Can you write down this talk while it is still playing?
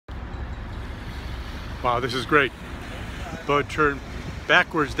Wow, this is great. Boat turned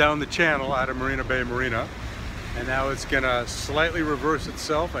backwards down the channel out of Marina Bay Marina, and now it's gonna slightly reverse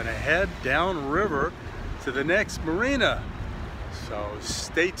itself and head down river to the next marina. So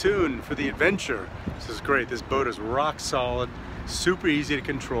stay tuned for the adventure. This is great. This boat is rock solid, super easy to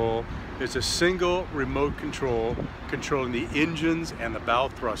control. There's a single remote control controlling the engines and the bow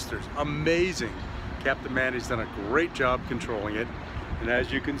thrusters. Amazing. Captain Manny's done a great job controlling it. And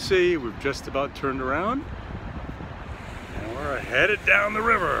as you can see, we've just about turned around and we're headed down the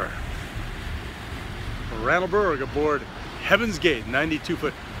river. Randall Burg aboard Heaven's Gate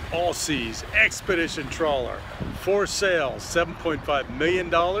 92-foot Allseas Expedition Trawler. For sale, $7.5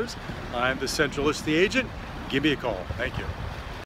 million. I'm the Central Listing Agent. Give me a call. Thank you.